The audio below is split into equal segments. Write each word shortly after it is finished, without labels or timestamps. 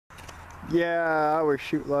Yeah, I always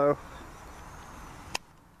shoot low.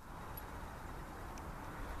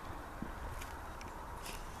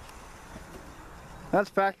 That's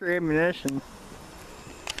factory ammunition.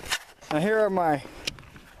 Now here are my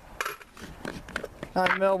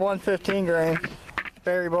 9mm 115 grain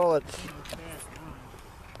Berry bullets.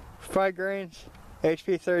 5 grains,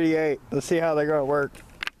 HP 38. Let's see how they're gonna work.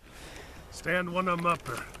 Stand one of them up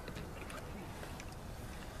there.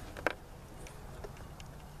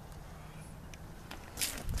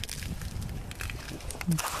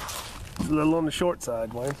 It's a little on the short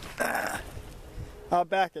side, Wayne. I'll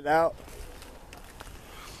back it out.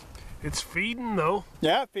 It's feeding though.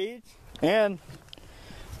 Yeah, it feeds. And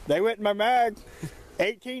they went in my mag.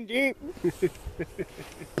 18 deep. Here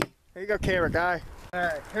you go, camera guy.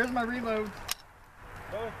 Alright, here's my reload.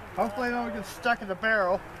 Hopefully they don't get stuck in the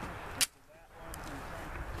barrel.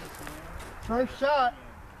 First shot.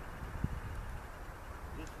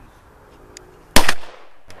 This is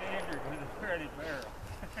standard with a threaded barrel.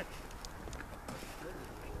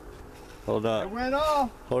 Hold It on. went off.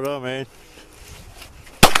 Hold on, man.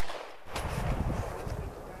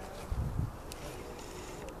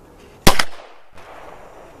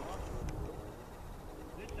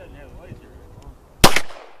 This doesn't have a laser. Yeah,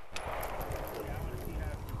 I want to see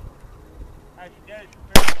how she does.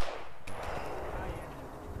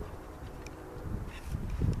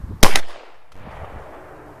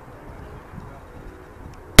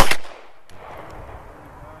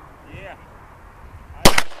 Yeah.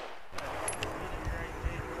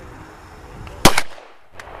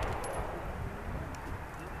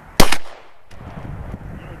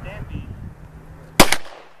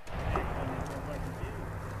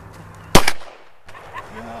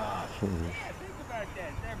 Yeah, think about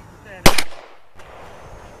that, 7%.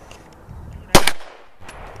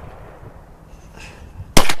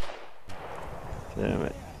 Damn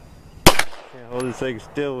it. Can't hold this thing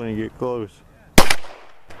still when you get close.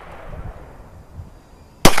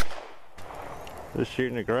 Just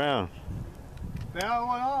shooting the ground. Now it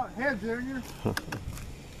went off. Here, Junior.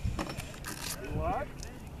 What?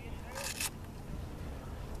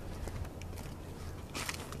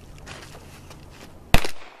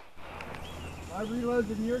 My reload's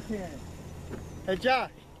in your can. Hey, Josh.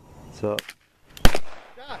 What's up?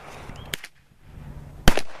 Josh.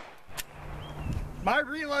 My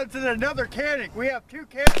reload's in another canik. We have 2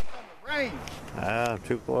 caniks on the range. Ah, I'm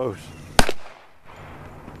too close.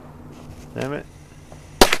 Damn it.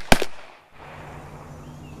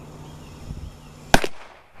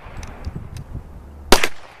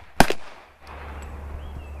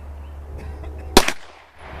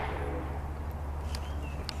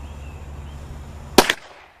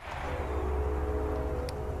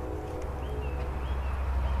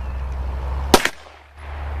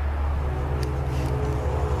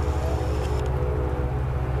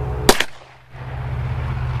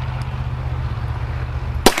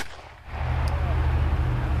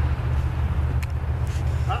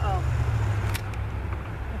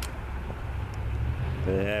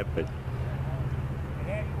 It happened. It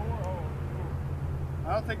had 4 holes.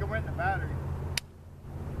 I don't think it went in the battery.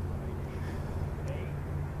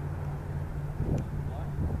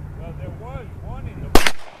 Well, there was one in the.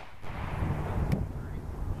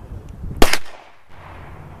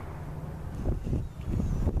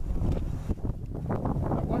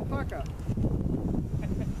 One fuck up.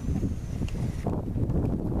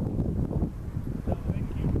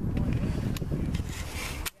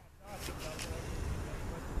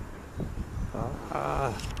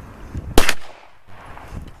 Ah.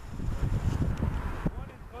 One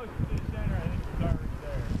is closer to the center, I think it's already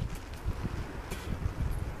there.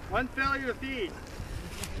 One failure to feed.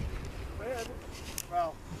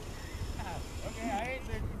 Well, Okay, I ain't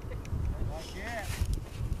there. Like, yeah.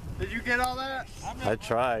 did you get all that? I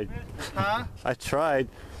tried. Huh? I tried.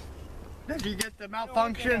 Did you get the I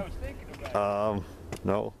malfunction? was thinking about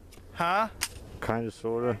No. Huh? Kinda,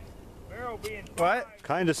 sorta. barrel being What?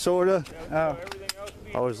 Kinda, sorta. Oh. everything else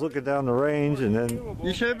being I was looking down the range and then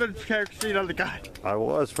You should have been careful on the guy. I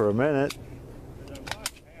was for a minute.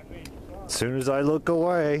 As soon as I look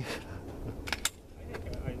away.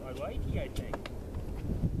 I like you, I think.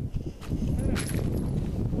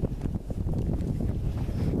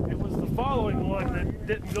 It was the following one that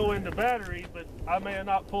didn't go in the battery, but I may have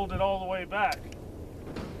not pulled it all the way back.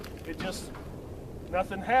 It just,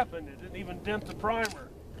 nothing happened. It didn't even dent the primer.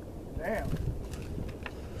 Damn.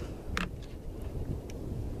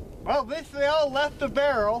 Well, at least they all left the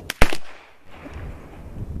barrel.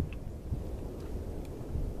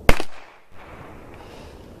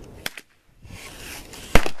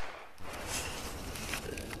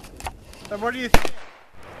 So what do you think?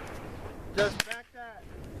 Just back that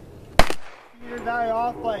feeder die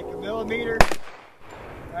off like a millimeter.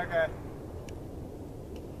 Okay.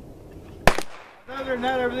 Other than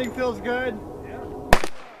that, everything feels good. Yeah.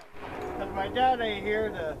 Because my dad ain't here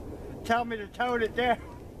to tell me to tone it down.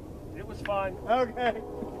 It was fine. Okay.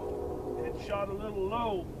 It shot a little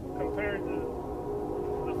low compared to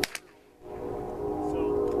the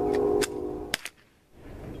so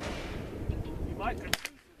you might could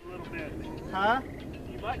goose it a little bit. Huh?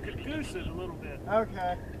 You might could goose it a little bit.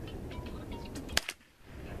 Okay.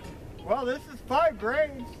 Well, this is 5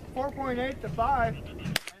 grades, 4.8 to 5, and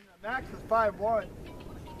the max is 5.1.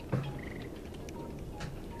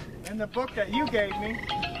 In the book that you gave me.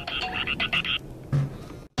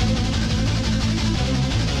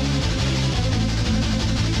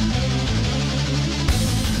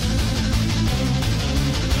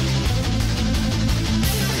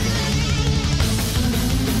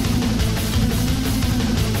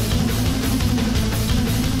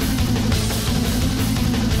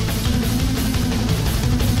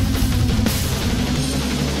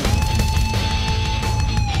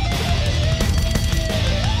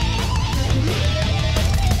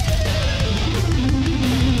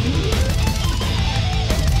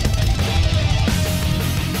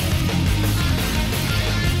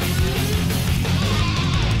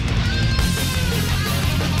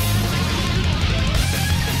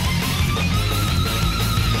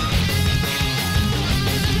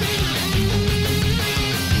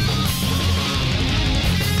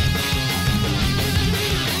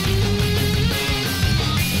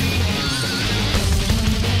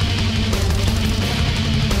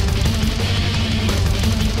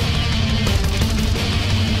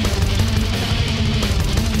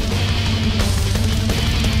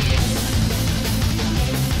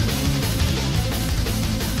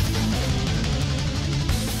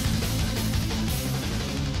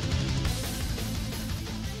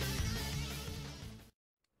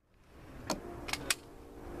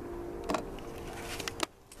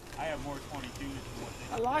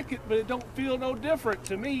 I like it, but it don't feel no different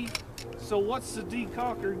to me. So what's the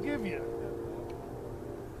decocker give you?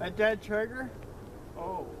 A dead trigger,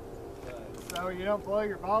 Oh, so you don't blow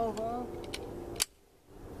your balls off.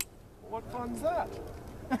 what fun's that?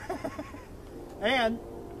 And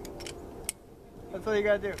that's all you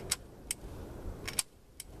gotta do.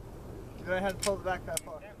 You don't have to pull it back that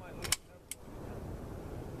far.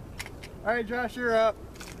 Alright, Josh, you're up.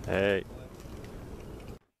 Hey.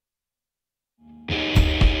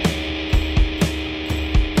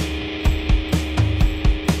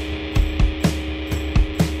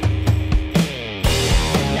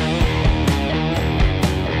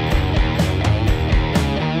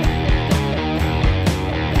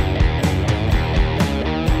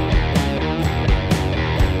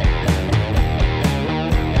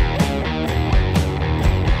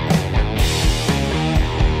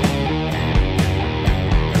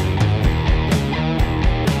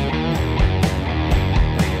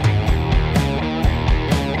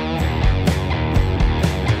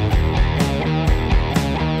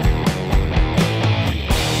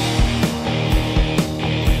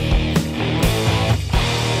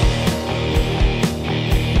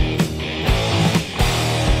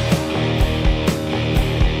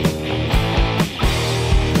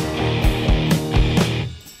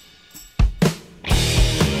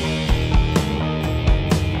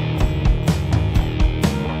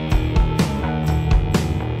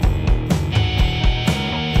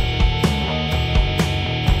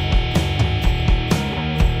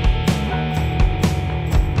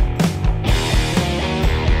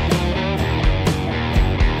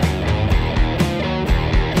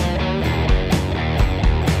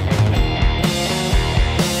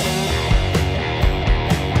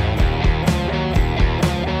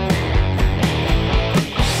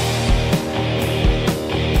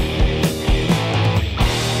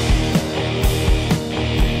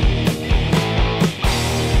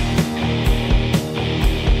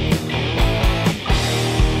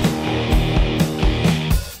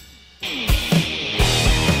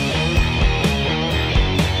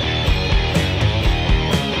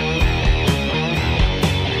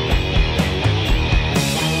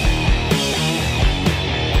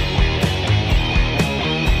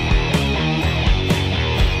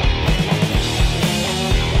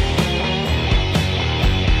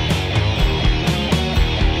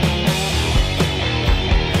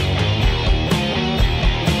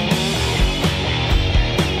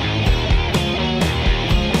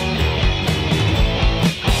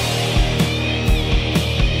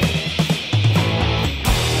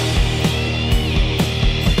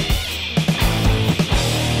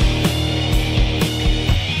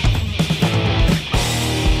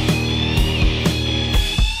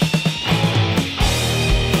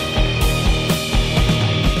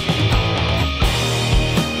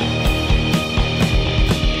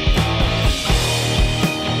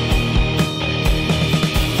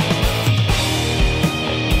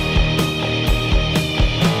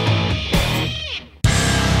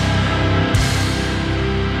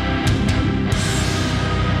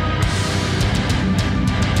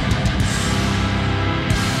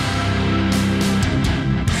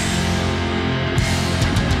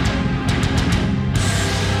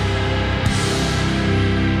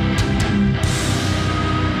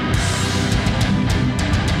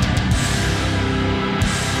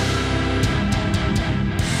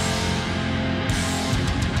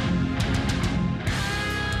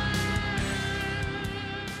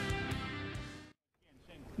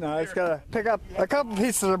 No, I just gotta pick up a couple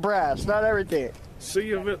pieces of brass, not everything. See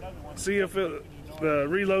if the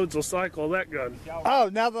reloads will cycle that gun. Oh,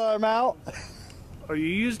 now that I'm out, Oh, you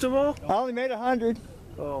used them all? I only made 100.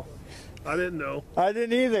 Oh, I didn't know. I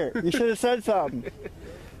didn't either. You should have said something.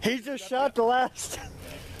 He just shot the last.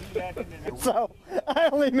 So I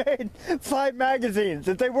only made 5 magazines.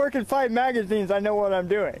 If they work in 5 magazines, I know what I'm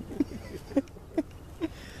doing.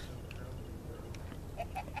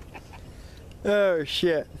 Oh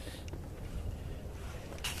shit.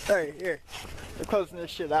 Alright, here. We're closing this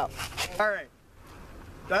shit out. Alright.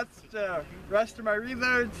 That's the rest of my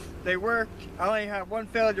reloads. They worked. I only have one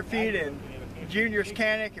failure feed in Junior's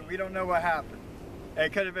canik, and we don't know what happened.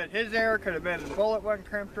 It could have been his error, could have been the bullet wasn't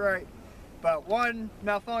crimped right. But one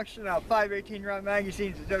malfunction out of 5 18-round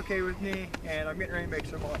magazines is okay with me, and I'm getting ready to make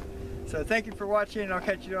some more. So thank you for watching, and I'll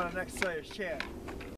catch you on the next Slayer's chat.